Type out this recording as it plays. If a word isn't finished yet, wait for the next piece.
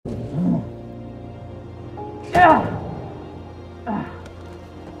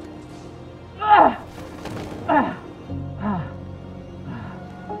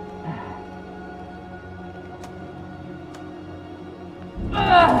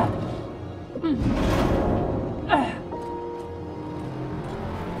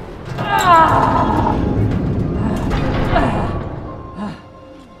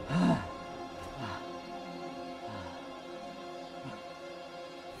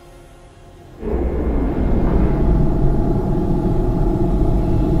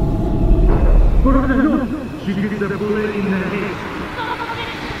She gets a bullet in the head.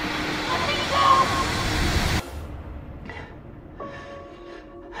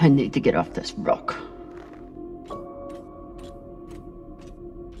 I need to get off this rock.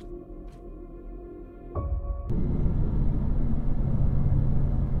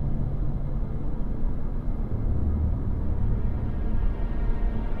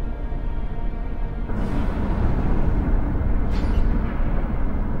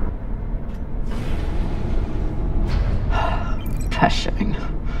 Pressuring.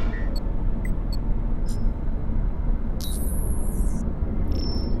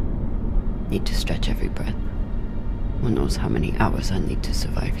 Need to stretch every breath. Who knows how many hours I need to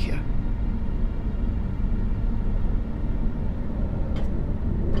survive here.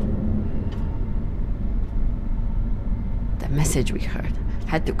 The message we heard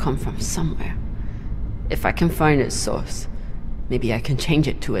had to come from somewhere. If I can find its source, maybe I can change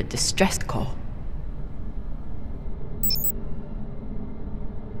it to a distress call.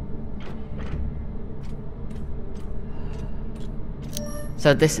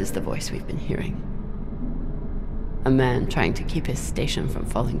 So this is the voice we've been hearing. A man trying to keep his station from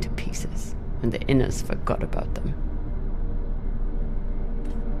falling to pieces when the Inners forgot about them.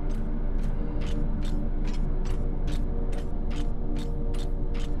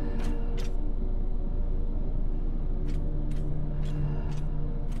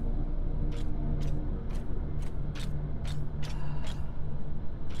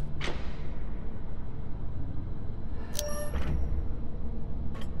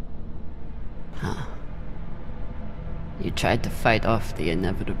 You tried to fight off the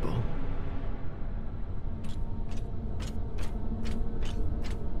inevitable.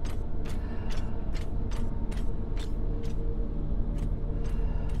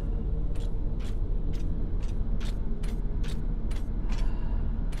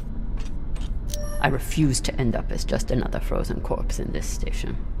 I refuse to end up as just another frozen corpse in this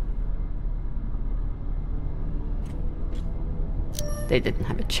station. They didn't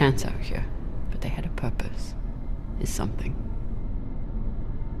have a chance out here, but they had a purpose. Is something.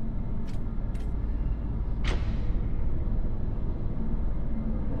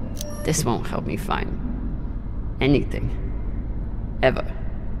 This won't help me find anything. Ever.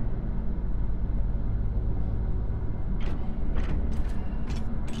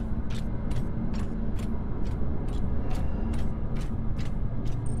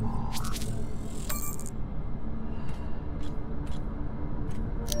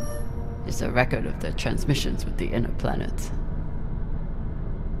 It's a record of their transmissions with the inner planets.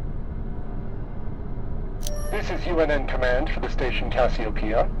 This is UNN Command for the station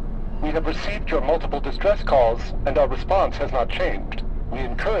Cassiopeia. We have received your multiple distress calls, and our response has not changed. We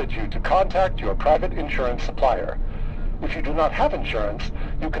encourage you to contact your private insurance supplier. If you do not have insurance,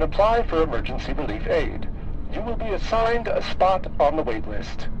 you can apply for emergency relief aid. You will be assigned a spot on the wait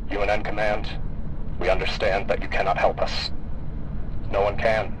list. UNN Command, we understand that you cannot help us. No one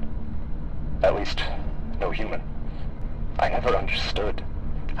can. At least, no human. I never understood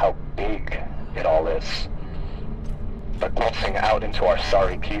how big it all is. But glancing out into our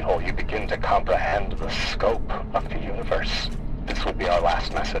sorry keyhole, you begin to comprehend the scope of the universe. This would be our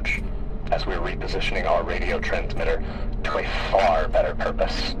last message, as we're repositioning our radio transmitter to a far better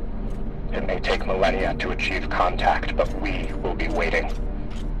purpose. It may take millennia to achieve contact, but we will be waiting.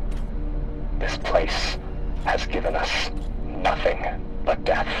 This place has given us nothing but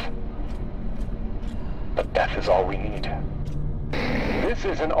death. But death is all we need. This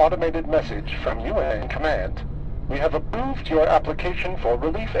is an automated message from UNN Command. We have approved your application for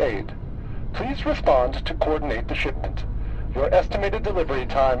relief aid. Please respond to coordinate the shipment. Your estimated delivery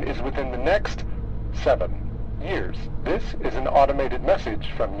time is within the next 7 years. This is an automated message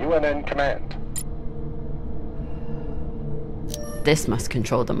from UNN Command. This must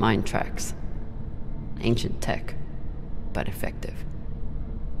control the mind tracks. Ancient tech, but effective.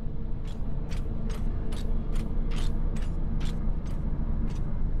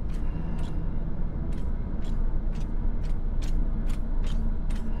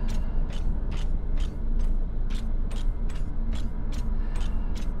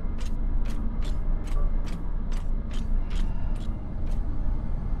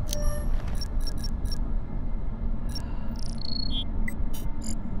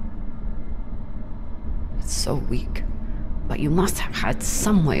 so weak. But you must have had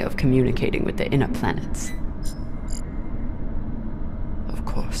some way of communicating with the inner planets. Of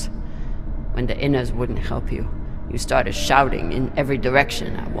course, when the inners wouldn't help you, you started shouting in every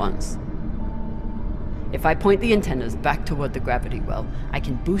direction at once. If I point the antennas back toward the gravity well, I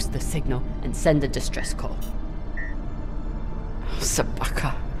can boost the signal and send a distress call.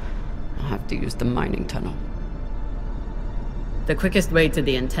 Sabaka. I'll have to use the mining tunnel. The quickest way to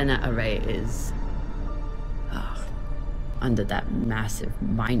the antenna array is... under that massive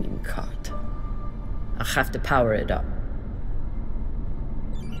mining cart. I'll have to power it up.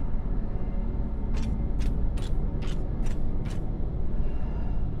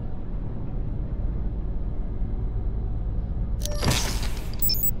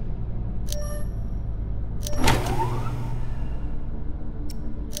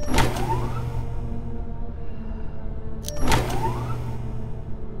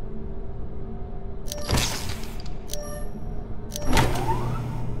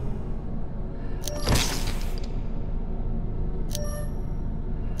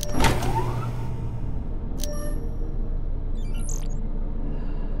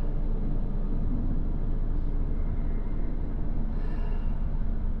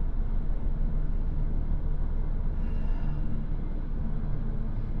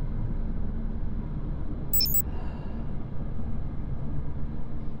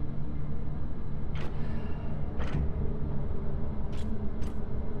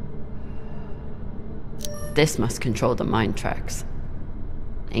 This must control the mine tracks.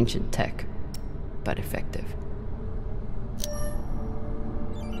 Ancient tech, but effective.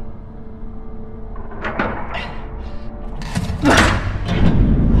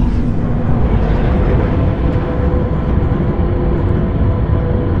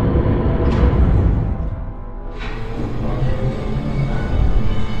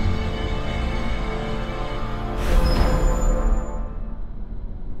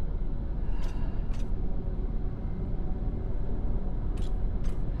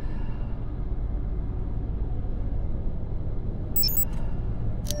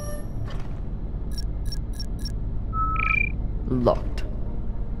 Locked.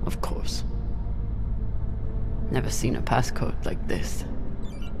 Of course. Never seen a passcode like this.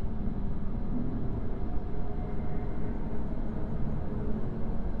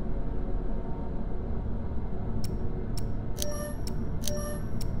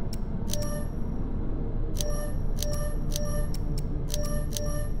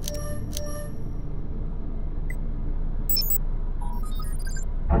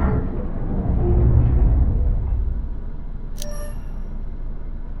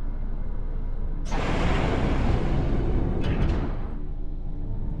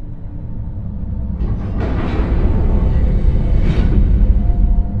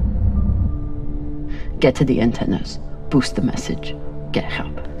 Get to the antennas, boost the message, get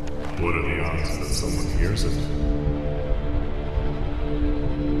help. What are the odds that someone hears it?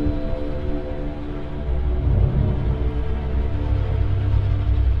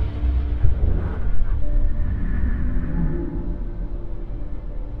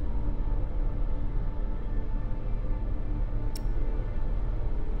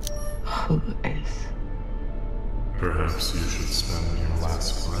 Who is? Perhaps you should spend your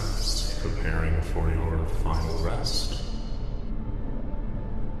last rest preparing for your final rest.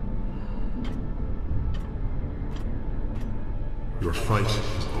 Your fight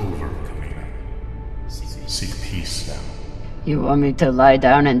is over, Kamina. Seek peace now. You want me to lie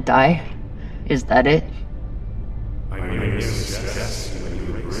down and die? Is that it? I may suggest that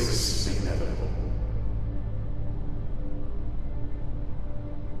you embrace the inevitable.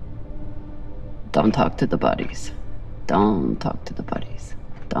 Don't talk to the bodies. Don't talk to the bodies.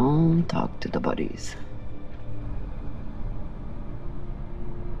 Don't talk to the bodies.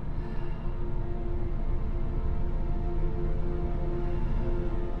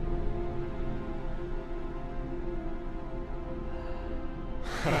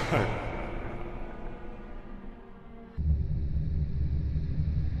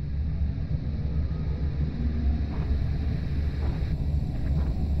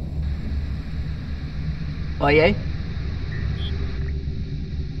 Oye?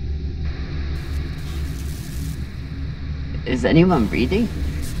 Is anyone reading?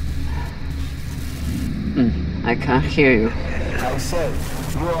 I can't hear you. I said,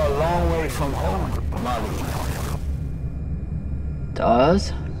 you are a long way from home, Molly.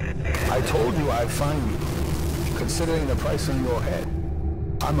 Dawes? I told you I'd find you. Considering the price on your head,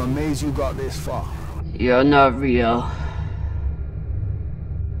 I'm amazed you got this far. You're not real.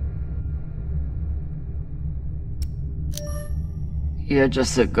 You're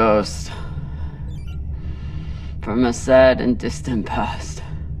just a ghost. From a sad and distant past.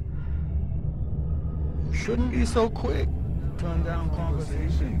 Shouldn't be so quick. Turn down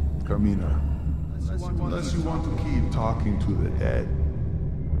conversation. Carmina, unless you want to keep talking to the dead.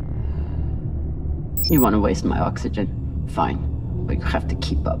 You want to waste my oxygen? Fine, but you have to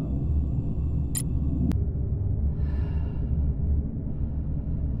keep up.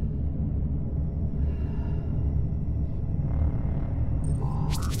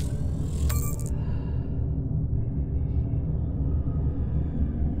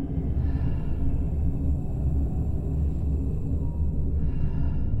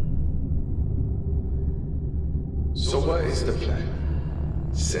 So what is the plan?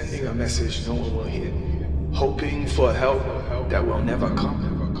 Sending a message no one will hear. Hoping for help that will never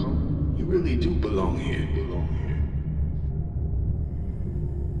come. You really do belong here.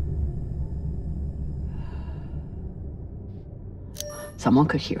 Someone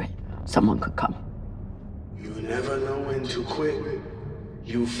could hear it. Someone could come. You never know when to quit.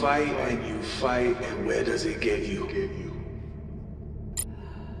 You fight, and where does it get you?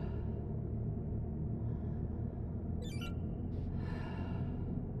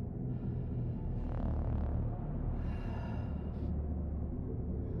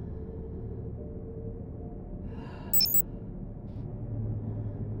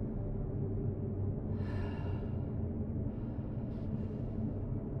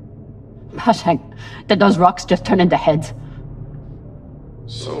 Hush, did those rocks just turn into heads?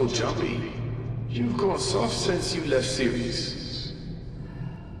 So jumpy. You've gone soft since you left Series.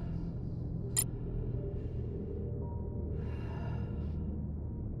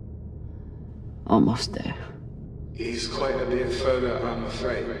 Almost there. He's quite a bit further, I'm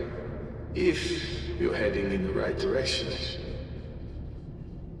afraid. If you're heading in the right direction.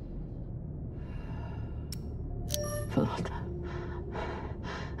 Philota.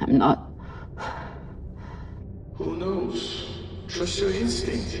 I'm not. Who knows? Trust your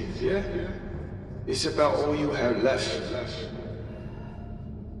instinct, yeah? It's about all you have left.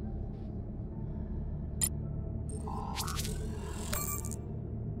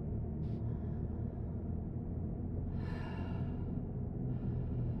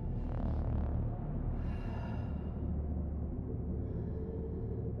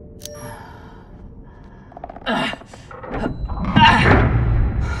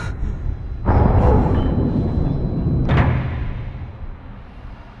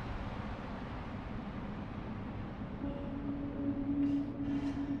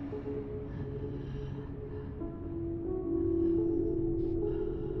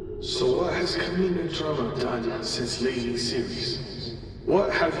 So what has Camino Drama done since leaving Series?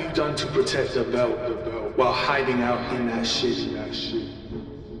 What have you done to protect the belt while hiding out in that shit?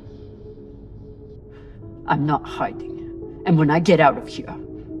 I'm not hiding. And when I get out of here...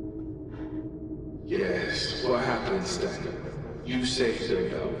 Yes, what happens then? You saved the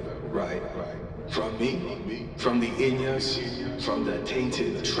belt, right? From me? From the Inyas? From the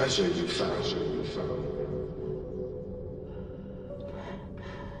tainted treasure you found?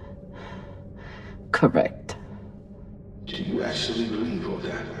 Correct. Do you actually believe all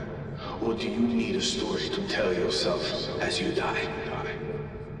that? Or do you need a story to tell yourself as you die?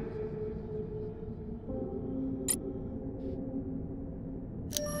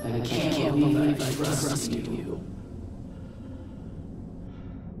 I can't believe I trusted you.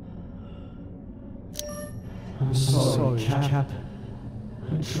 I'm sorry, Cap.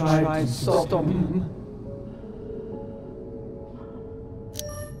 I tried to stop him.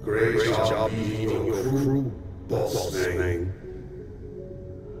 Great job beating your crew, boss man.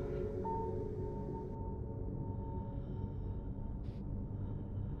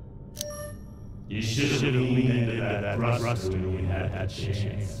 You should have leaned into that thrust when we had that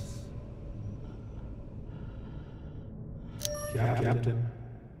chance. Captain,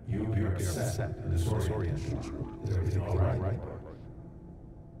 you appear upset and disoriented. Is everything all right?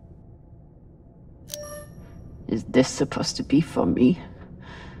 Is this supposed to be for me?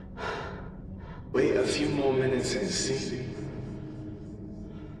 Wait a few more minutes and see.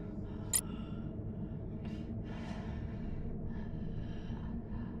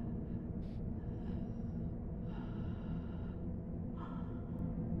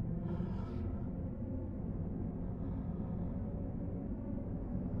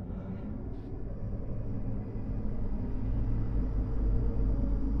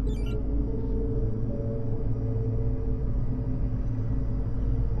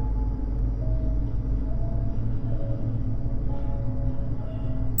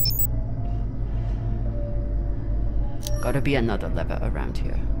 Gotta be another lever around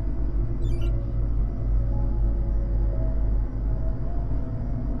here.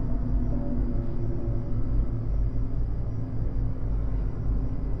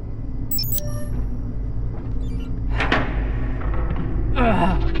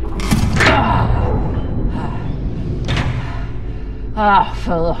 Ah,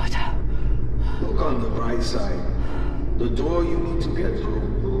 Lord. Look on the bright side. The door you need to get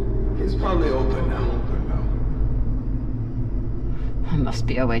through is probably open now. There must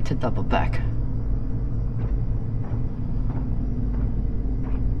be a way to double back.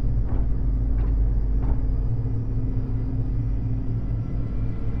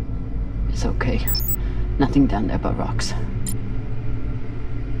 It's okay. Nothing down there but rocks.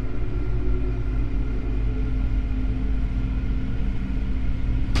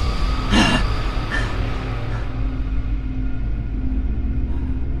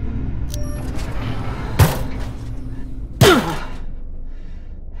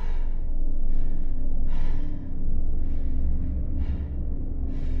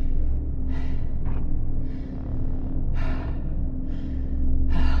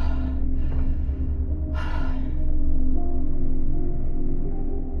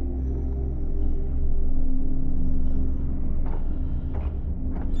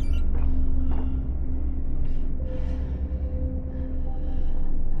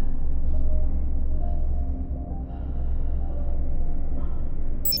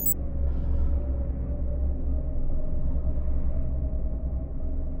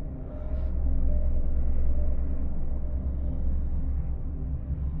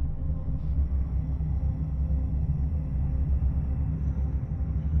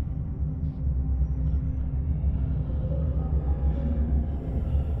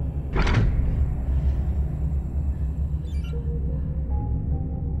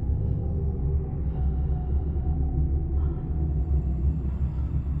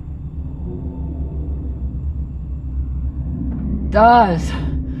 Does.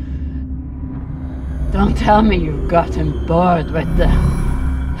 Don't tell me you've gotten bored with the...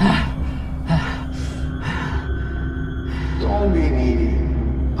 Don't be needy.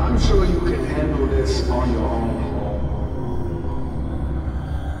 I'm sure you can handle this on your own.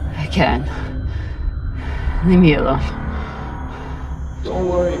 I can. Leave me alone. Don't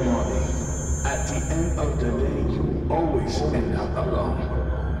worry, Molly. At the end of the day, you always end up alone.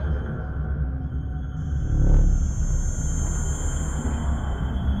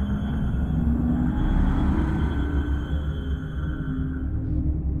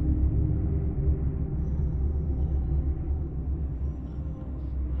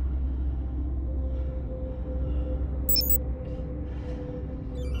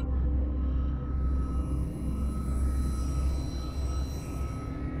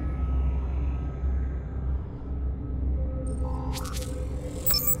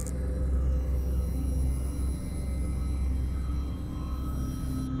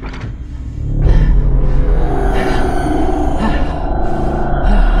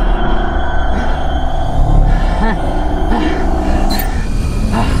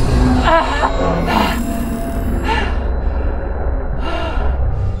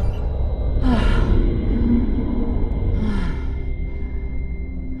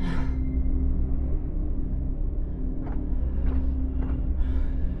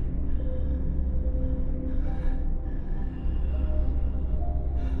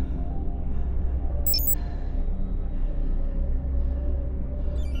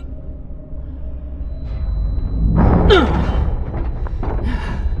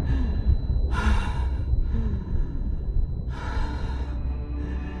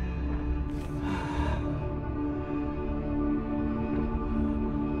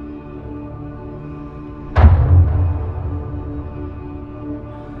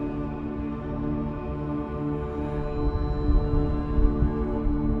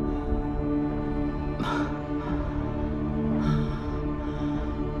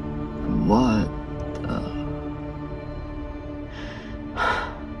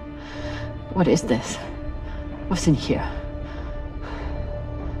 What is this? What's in here?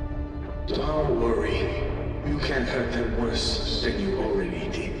 Don't worry. You can't hurt them worse than you already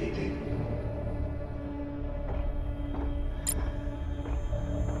did.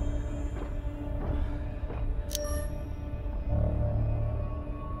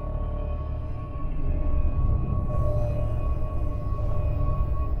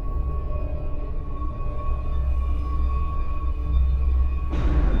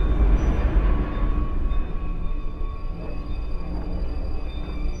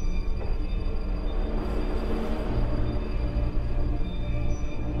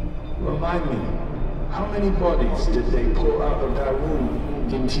 Remind me, how many bodies did they pull out of that room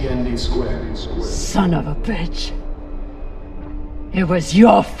in TND Square? Son of a bitch. It was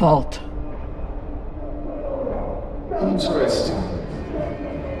your fault. Interesting.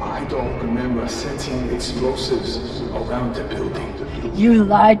 I don't remember setting explosives around the building. You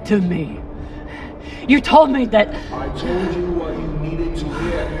lied to me. You told me that... I told you what you needed to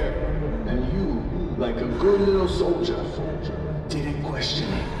hear. And you, like a good little soldier, didn't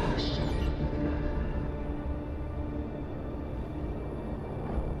question it.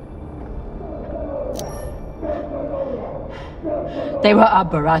 They were our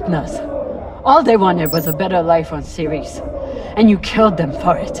Baratnas. All they wanted was a better life on Ceres. And you killed them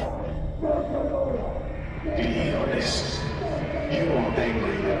for it. Be honest. You aren't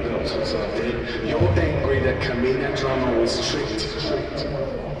angry that Belters are dead. You're angry that Kamina Drama was tricked.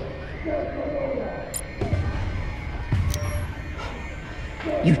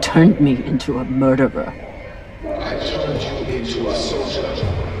 You turned me into a murderer. I turned you into a soldier.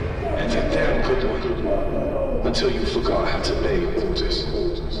 And a damn good one. Until you forgot how to obey orders.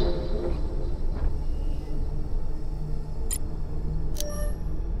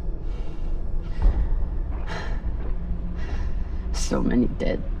 So many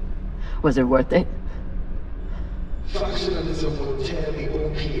dead. Was it worth it? Factionalism will tear the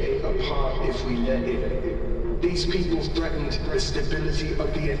OPA apart if we let it. These people threatened the stability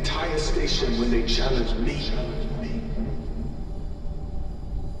of the entire station when they challenged me.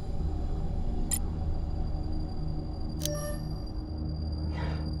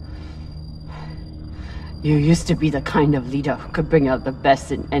 You used to be the kind of leader who could bring out the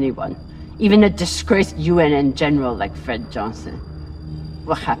best in anyone. Even a disgraced UNN general like Fred Johnson.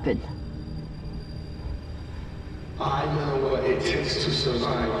 What happened? I know what it takes to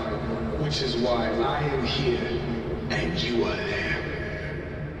survive, which is why I am here, and you are there.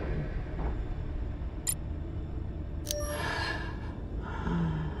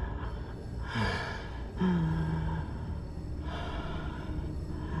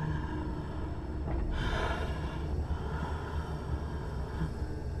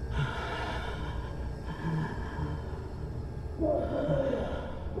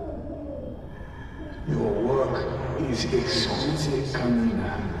 Your work is exquisite,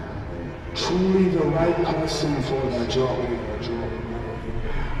 Kamina. Truly the right person for the job.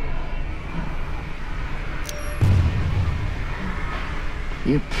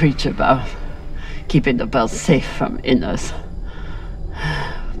 You preach about keeping the bell safe from inners.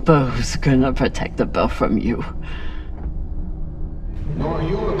 But who's gonna protect the bell from you? Nor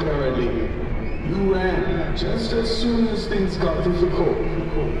you, apparently. You ran just as soon as things got difficult.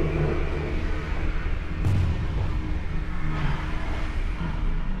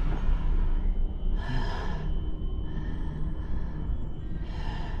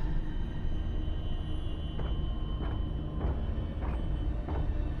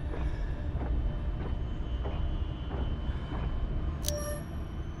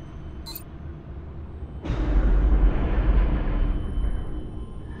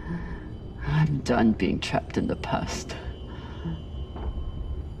 I'm done being trapped in the past.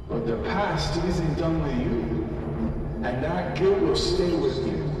 But the past isn't done with you. And that guilt will stay with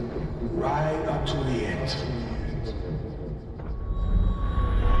you. Right up to the end.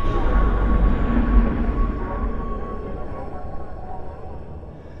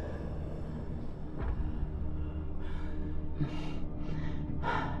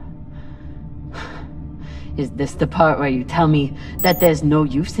 Is this the part where you tell me that there's no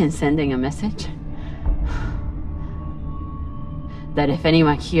use in sending a message? That if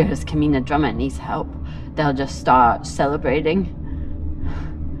anyone hears Kamina Drama needs help, they'll just start celebrating?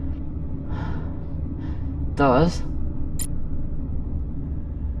 Those?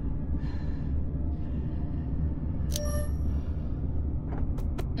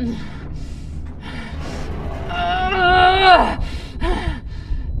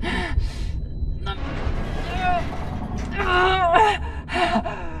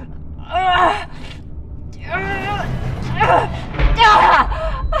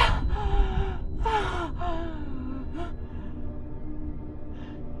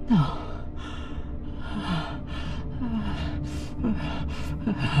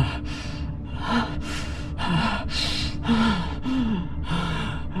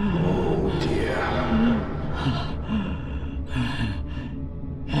 Oh dear.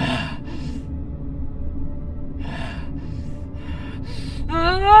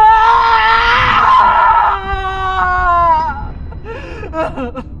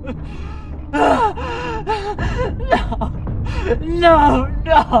 No.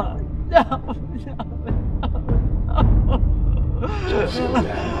 Don't feel bad,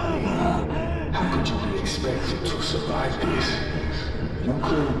 honey. How could you be expected to survive this? You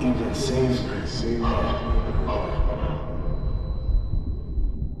couldn't even save her.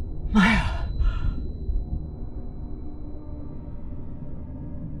 Maya.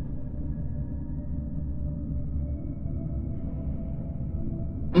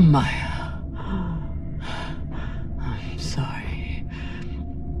 Maya.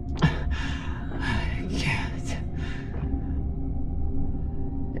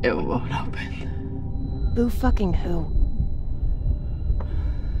 It won't open. Boo fucking who?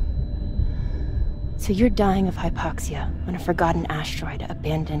 So you're dying of hypoxia on a forgotten asteroid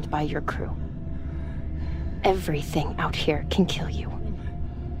abandoned by your crew. Everything out here can kill you.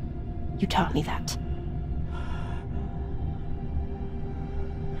 You taught me that.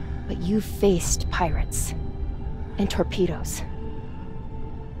 But you've faced pirates and torpedoes.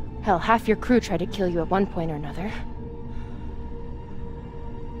 Hell, half your crew tried to kill you at one point or another.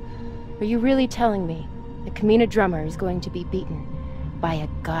 Are you really telling me the Kamina drummer is going to be beaten by a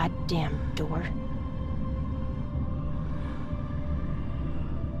goddamn door?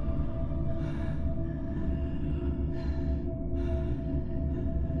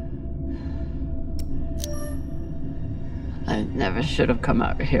 I never should have come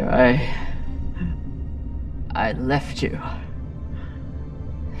out here. I left you.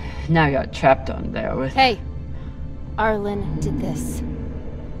 Now you're trapped on there with... Hey! Arlen did this.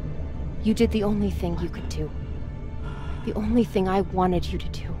 You did the only thing you could do. The only thing I wanted you to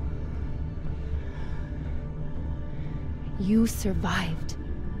do. You survived.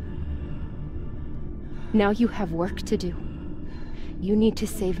 Now you have work to do. You need to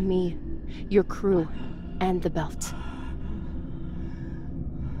save me, your crew, and the belt.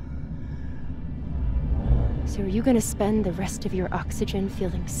 So are you gonna spend the rest of your oxygen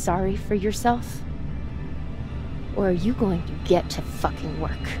feeling sorry for yourself? Or are you going to get to fucking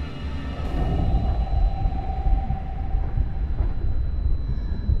work?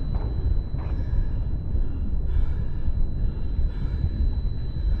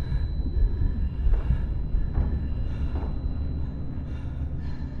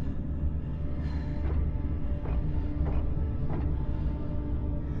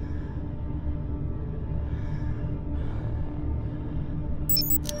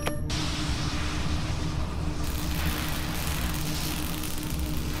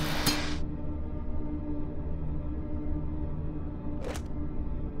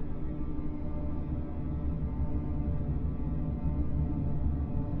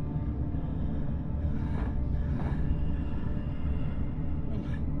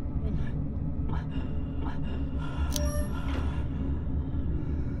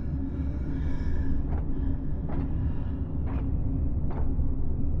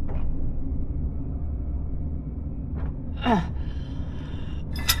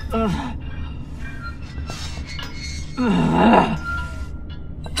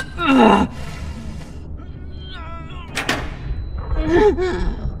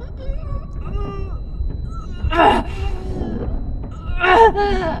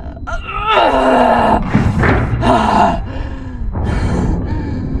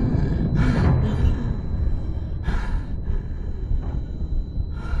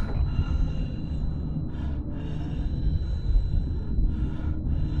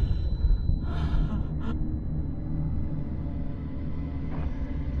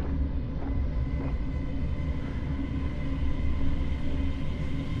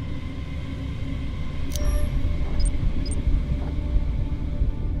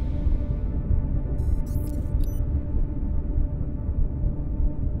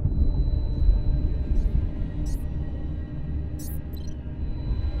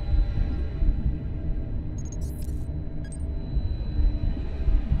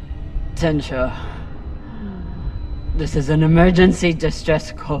 Tensha, this is an emergency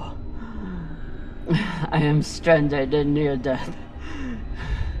distress call. I am stranded and near death.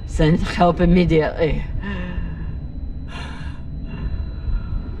 Send help immediately.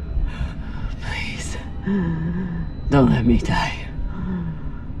 Please, don't let me die.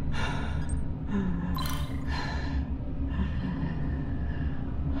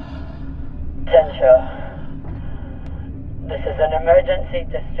 Tensha. This is an emergency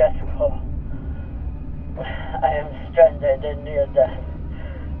distress call. I am stranded and near death.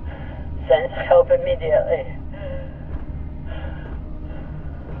 Send help immediately.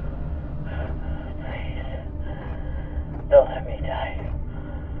 Please, don't let me die.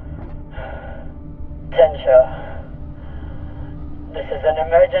 Tensha, this is an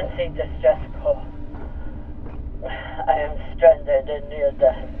emergency distress call. I am stranded and near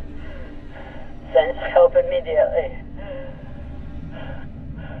death. Send help immediately.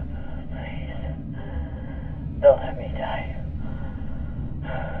 Don't let me die.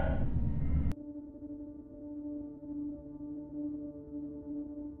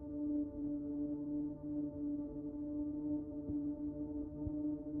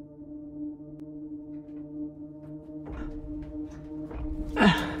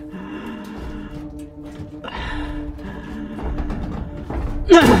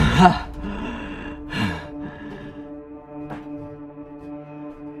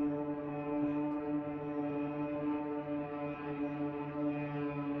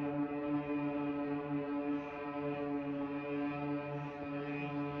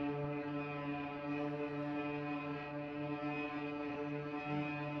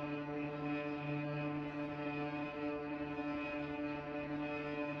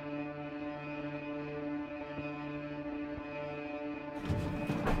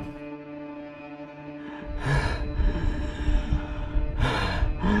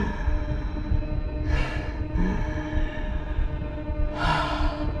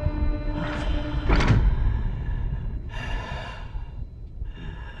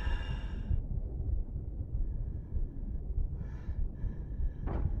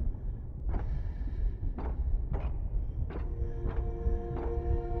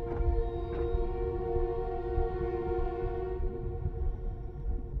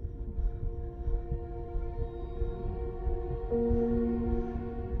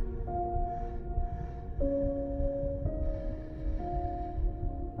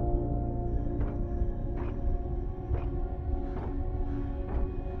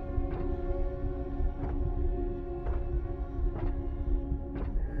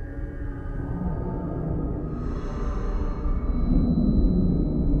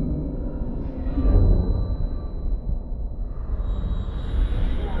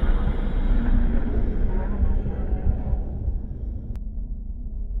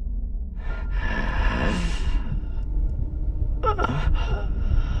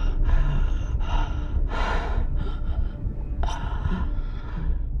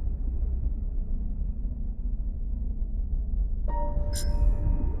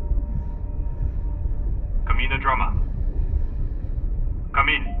 Drummer. Come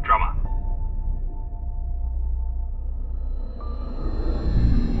in, Drummer.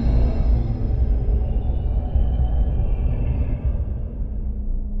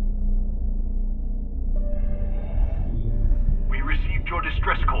 We received your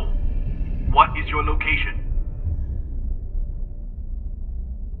distress call. What is your location?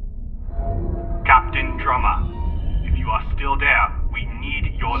 Captain Drummer, if you are still there, we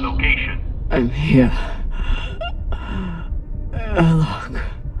need your location. I'm here. Look.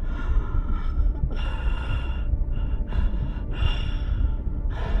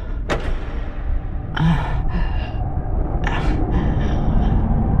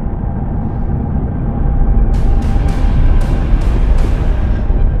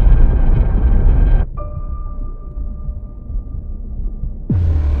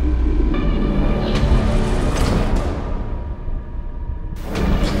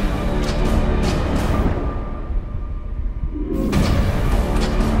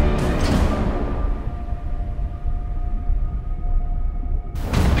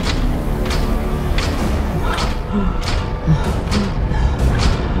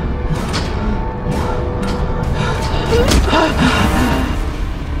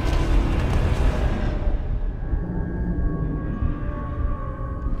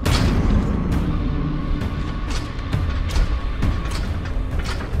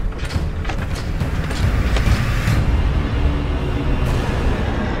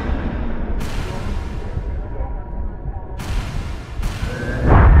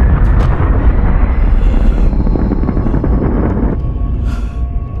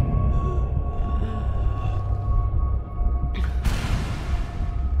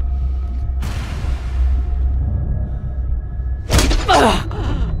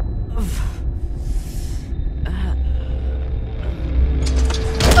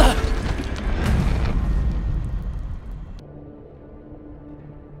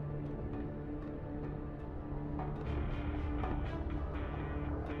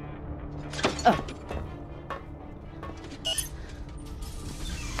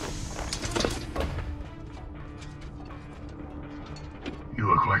 You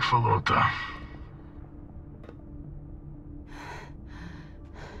look like Falota.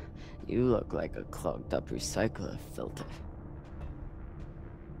 You look like a clogged up recycler filter.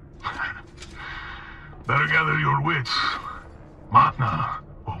 Better gather your wits. Matna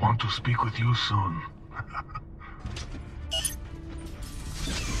will want to speak with you soon.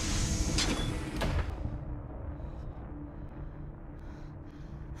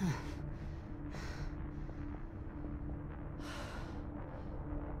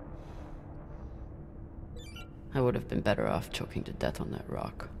 I would have been better off choking to death on that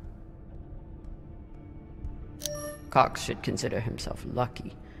rock. Cox should consider himself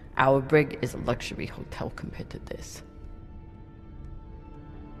lucky. Our brig is a luxury hotel compared to this.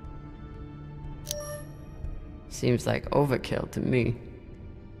 Seems like overkill to me.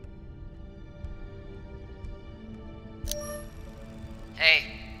 Hey.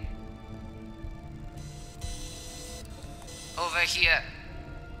 Over here.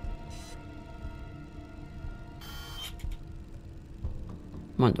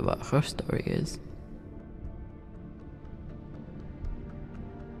 Wonder what her story is.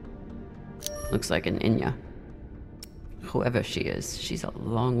 Looks like an Inya. Whoever she is, she's a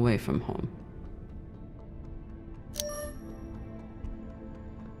long way from home.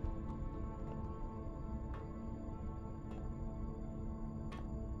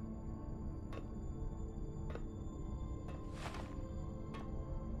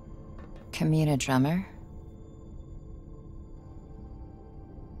 Kamina Drummer?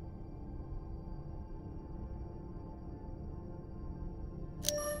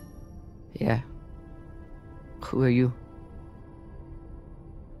 Yeah. Who are you?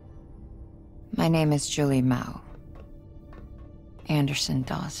 My name is Julie Mao. Anderson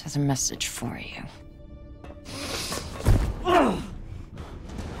Dawes has a message for you.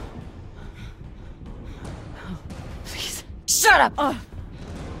 Please. Shut up!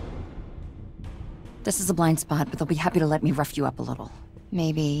 This is a blind spot, but they'll be happy to let me rough you up a little.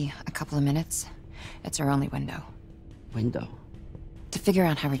 Maybe a couple of minutes. It's our only window. Window? To figure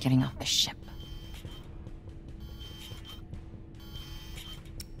out how we're getting off this ship.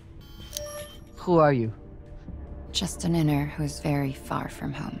 Who are you? Just an inner who's very far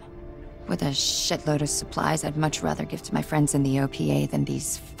from home. With a shitload of supplies I'd much rather give to my friends in the OPA than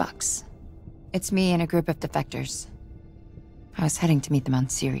these fucks. It's me and a group of defectors. I was heading to meet them on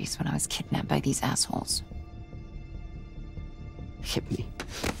Ceres when I was kidnapped by these assholes. Hit me.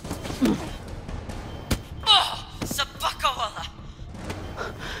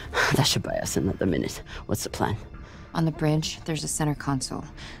 That should buy us another minute. What's the plan? On the bridge, there's a center console.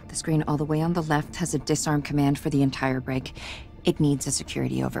 The screen all the way on the left has a disarm command for the entire break. It needs a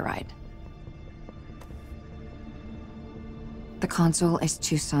security override. The console is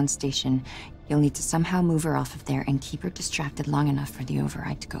Tucson's station. You'll need to somehow move her off of there and keep her distracted long enough for the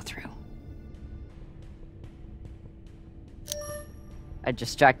override to go through. I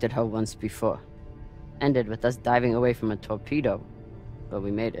distracted her once before. Ended with us diving away from a torpedo, but we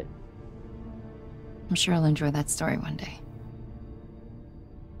made it. I'm sure I'll enjoy that story one day.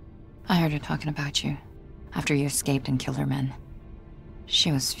 I heard her talking about you, after you escaped and killed her men.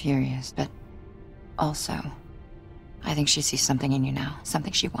 She was furious, but also, I think she sees something in you now,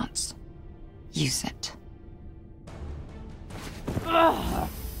 something she wants. Use it.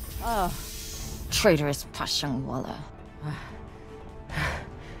 Traitorous Pashangwala.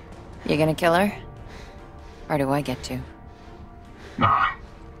 You gonna kill her? Or do I get to? Nah.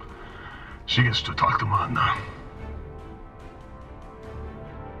 She gets to talk to Man now.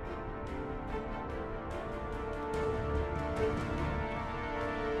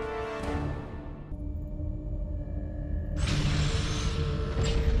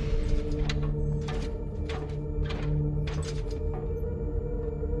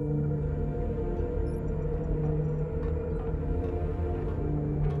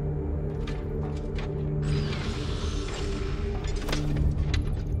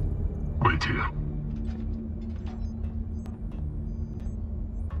 Wait here.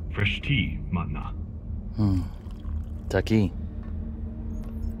 Fresh tea, Matna. Taki.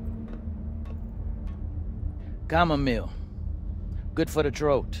 Chamomile. Good for the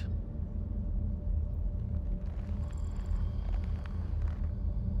throat.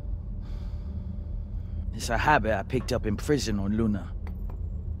 It's a habit I picked up in prison on Luna.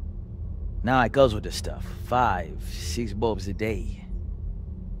 Now I guzzle the stuff. 5, 6 bulbs a day.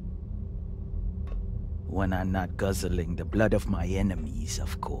 When I'm not guzzling the blood of my enemies,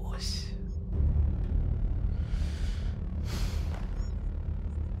 of course.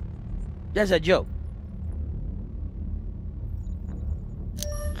 That's a joke.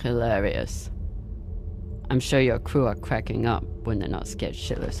 Hilarious. I'm sure your crew are cracking up when they're not scared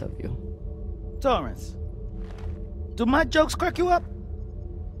shitless of you. Torrance, do my jokes crack you up?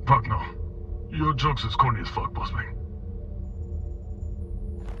 Fuck no. Your jokes is corny as fuck, boss man.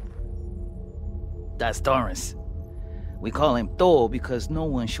 That's Torrance. We call him Thor because no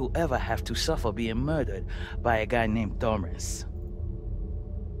one should ever have to suffer being murdered by a guy named Torrance.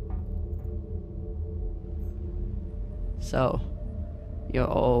 So, you're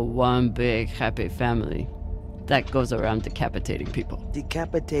all one big happy family that goes around decapitating people.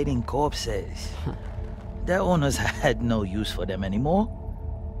 Decapitating corpses. Their owners had no use for them anymore.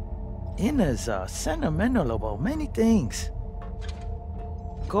 Inners are sentimental about many things.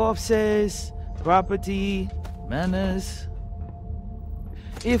 Corpses, property, manners.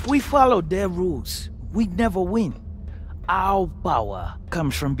 If we followed their rules, we'd never win. Our power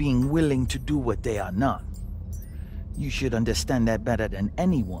comes from being willing to do what they are not. You should understand that better than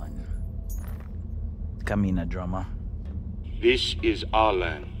anyone. Kamina Drama. This is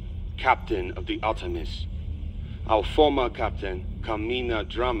Arlan, captain of the Artemis. Our former captain, Kamina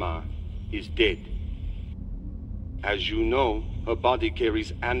Drama, is dead. As you know, her body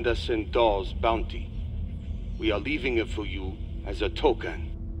carries Anderson Dawes' bounty. We are leaving it for you as a token.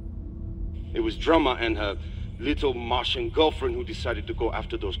 It was Drama and her little Martian girlfriend who decided to go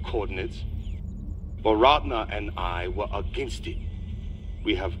after those coordinates. But Ratna and I were against it.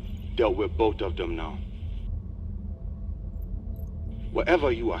 We have dealt with both of them now.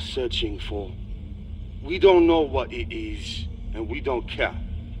 Whatever you are searching for, we don't know what it is, and we don't care.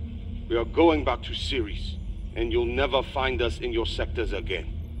 We are going back to Ceres, and you'll never find us in your sectors again.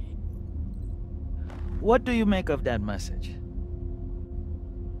 What do you make of that message?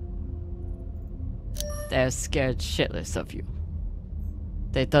 They're scared shitless of you.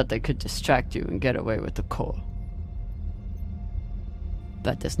 They thought they could distract you and get away with the core.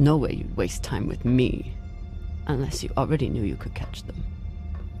 But there's no way you'd waste time with me, unless you already knew you could catch them.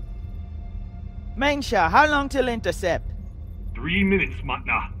 Mensha, how long till intercept? 3 minutes,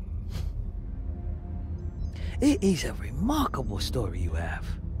 Matna. It is a remarkable story you have.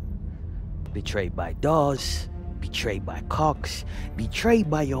 Betrayed by Dawes, betrayed by Cox, betrayed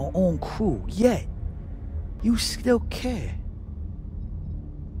by your own crew, yet you still care.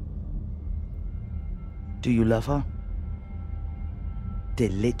 Do you love her? The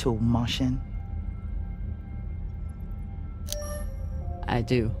little Martian? I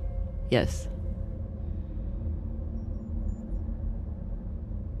do, yes.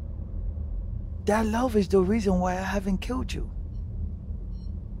 That love is the reason why I haven't killed you.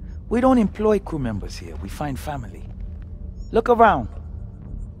 We don't employ crew members here, we find family. Look around.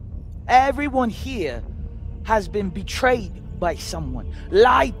 Everyone here has been betrayed by someone,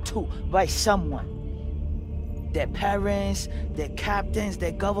 lied to by someone. Their parents, their captains,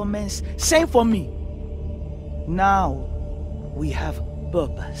 their governments, same for me. Now, we have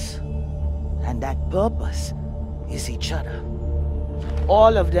purpose. And that purpose is each other.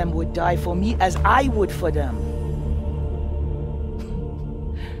 All of them would die for me as I would for them.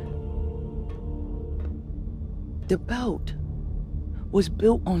 The belt was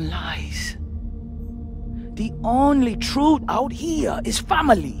built on lies. The only truth out here is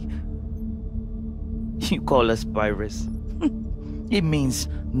family. You call us pirates. It means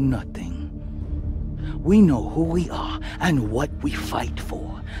nothing. We know who we are and what we fight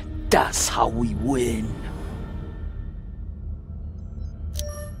for. That's how we win.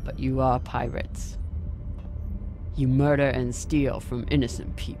 But you are pirates. You murder and steal from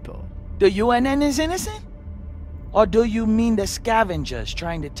innocent people. The UNN is innocent? Or do you mean the scavengers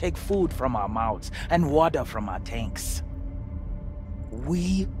trying to take food from our mouths and water from our tanks?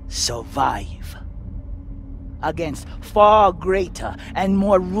 We survive against far greater and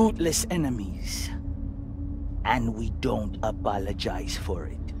more ruthless enemies. And we don't apologize for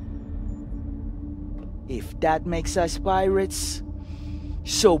it. If that makes us pirates,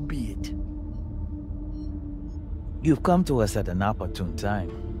 so be it. You've come to us at an opportune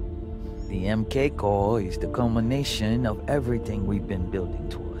time. The MK Corps is the culmination of everything we've been building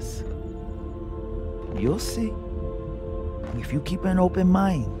towards. You'll see. If you keep an open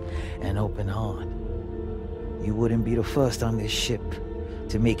mind and open heart, you wouldn't be the first on this ship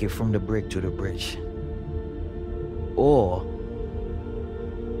to make it from the brig to the bridge. Or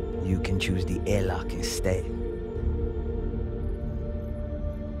you can choose the airlock instead.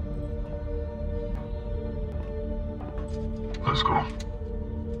 Let's go.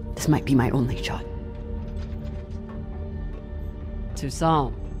 This might be my only shot.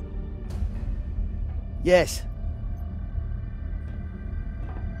 Toussaint. Yes.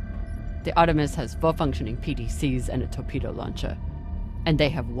 The Artemis has 4 functioning PDCs and a torpedo launcher. And they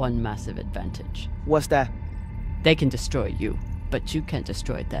have one massive advantage. What's that? They can destroy you, but you can't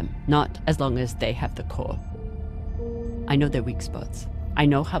destroy them. Not as long as they have the core. I know their weak spots. I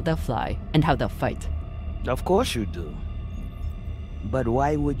know how they'll fly and how they'll fight. Of course you do. But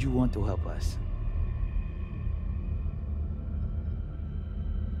why would you want to help us?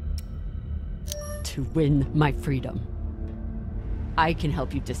 To win my freedom. I can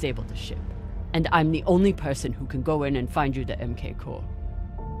help you disable the ship. And I'm the only person who can go in and find you the MK core.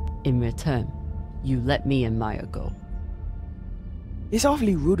 In return, you let me and Maya go. It's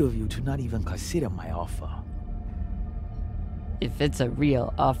awfully rude of you to not even consider my offer. If it's a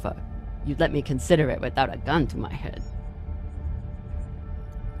real offer, you'd let me consider it without a gun to my head.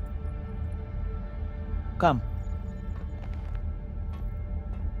 Come.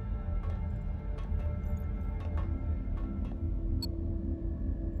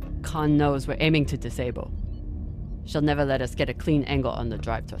 Khan knows we're aiming to disable. She'll never let us get a clean angle on the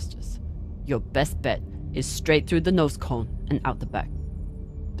drive thrusters. Your best bet is straight through the nose cone and out the back.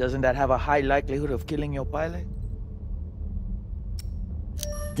 Doesn't that have a high likelihood of killing your pilot?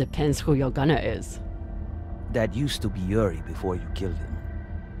 Depends who your gunner is. That used to be Yuri before you killed him.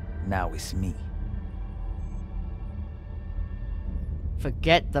 Now it's me.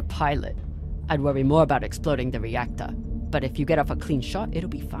 Forget the pilot. I'd worry more about exploding the reactor. But if you get off a clean shot, it'll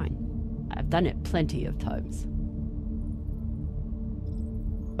be fine. I've done it plenty of times.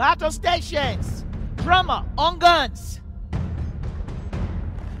 Battle stations! Drummer, on guns!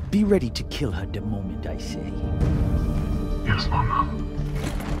 Be ready to kill her the moment I say. Yes, Mama.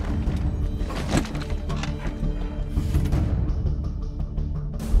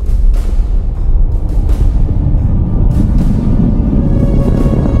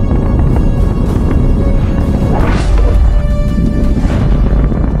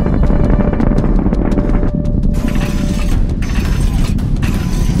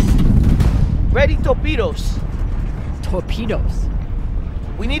 Ready torpedoes. Torpedoes?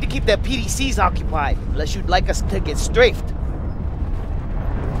 We need to keep their PDCs occupied, unless you'd like us to get strafed.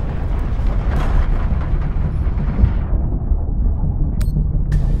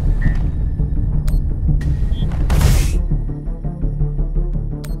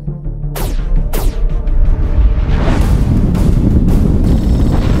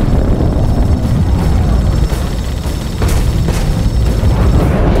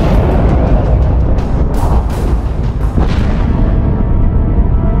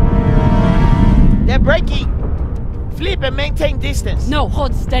 Flip and maintain distance. No,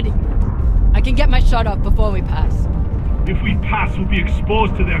 hold steady. I can get my shot off before we pass. If we pass, we'll be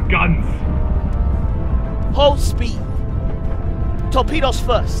exposed to their guns. Hold speed. Torpedoes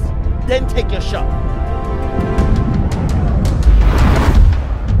first, then take your shot.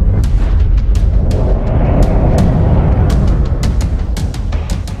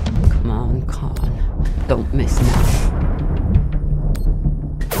 Come on, Khan. Don't miss now.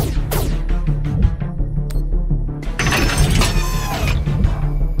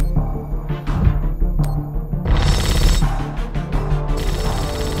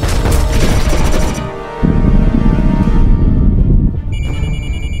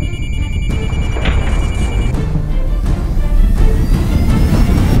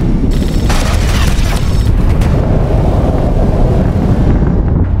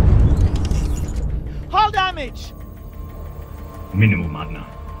 Minimal, Magna.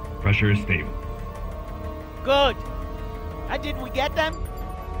 Pressure is stable. Good. How did we get them?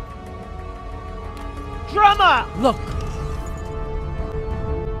 Drama! Look!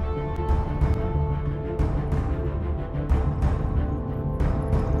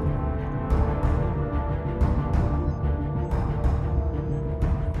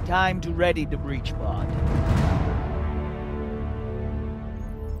 Time to ready the breach pod.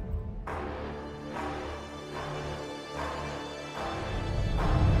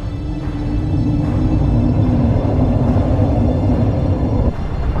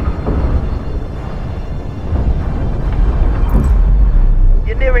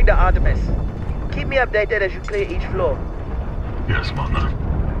 The Artemis. Keep me updated as you clear each floor. Yes, Mama.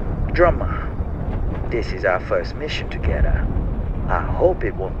 Drummer, this is our first mission together. I hope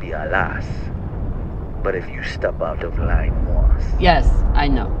it won't be our last. But if you step out of line once... Yes, I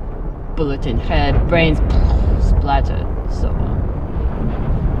know. Bullet in head, brains splattered, so on.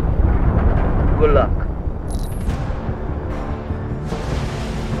 Good luck.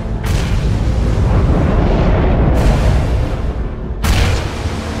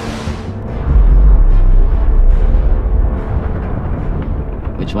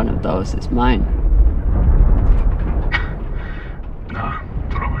 Which one of those is mine? Nah,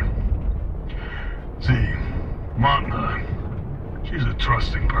 throw it. See, Magna, she's a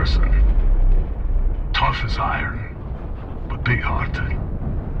trusting person. Tough as iron, but big-hearted.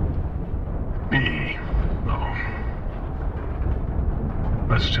 Me, though,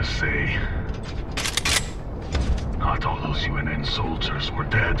 let's just say, not all those UNN soldiers were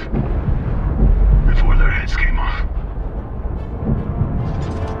dead before their heads came